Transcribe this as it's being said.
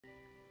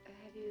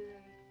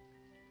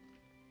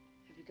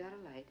You got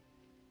a light?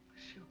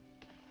 Sure.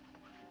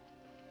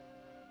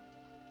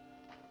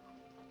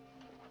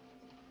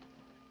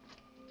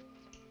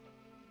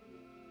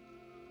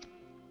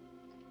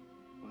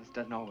 Well, this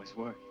doesn't always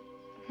work.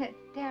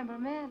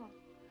 Temperamental.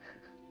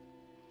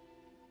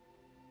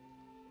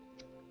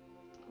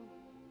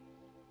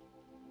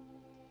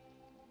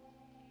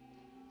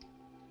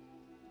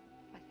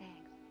 Well,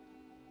 thanks.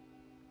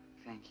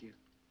 Thank you.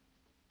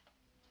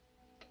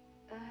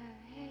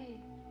 Hey.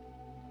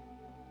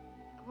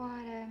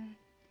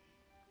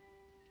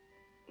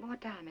 What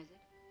time is it?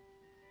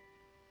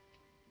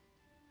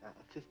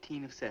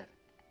 15 of 7.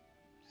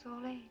 So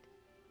late.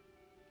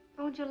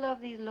 Don't you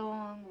love these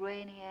long,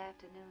 rainy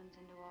afternoons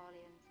in New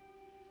Orleans?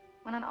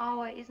 When an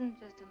hour isn't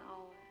just an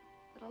hour,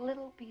 but a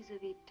little piece of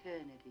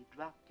eternity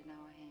dropped in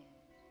our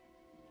hands.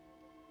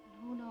 And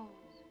who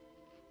knows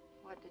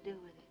what to do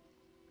with it?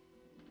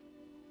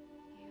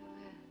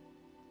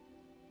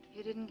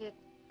 You didn't get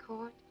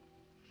caught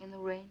in the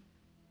rain?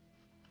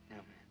 No,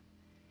 ma'am.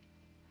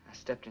 I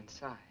stepped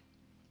inside.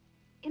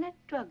 In a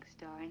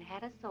drugstore and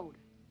had a soda.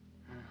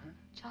 Uh-huh.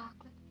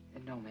 Chocolate?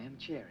 No, ma'am,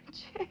 cherry.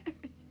 Cherry?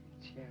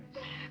 Cherries.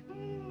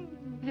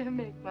 You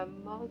make my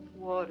mouth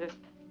water.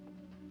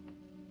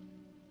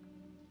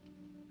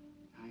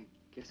 I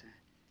guess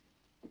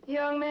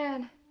Young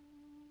man.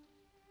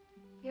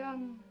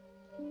 Young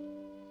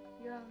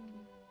man.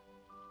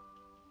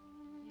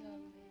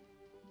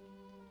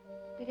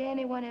 Did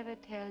anyone ever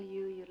tell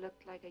you you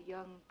looked like a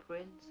young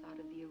prince out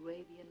of the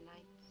Arabian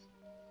Nights?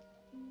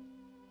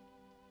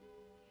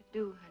 You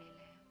do, honey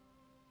lamb.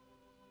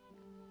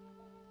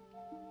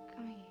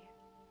 Come here.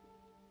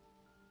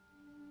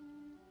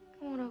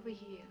 Come on over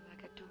here,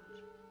 like I told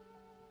you.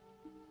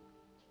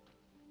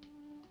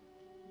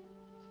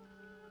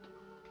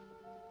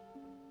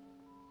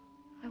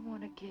 I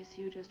want to kiss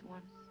you just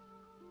once,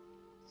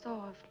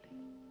 softly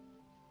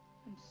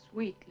and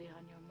sweetly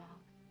on your mouth.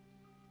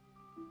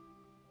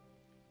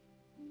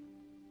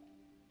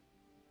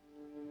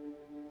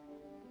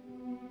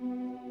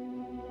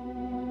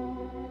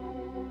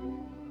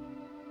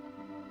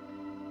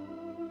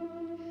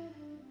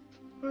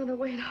 Run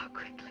away now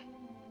quickly.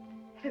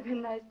 It'd be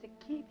nice to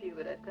keep you,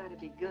 but I've got to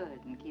be good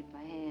and keep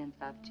my hands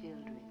off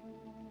children.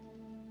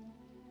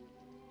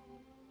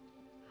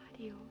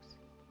 Adios.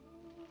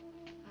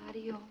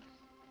 Adios.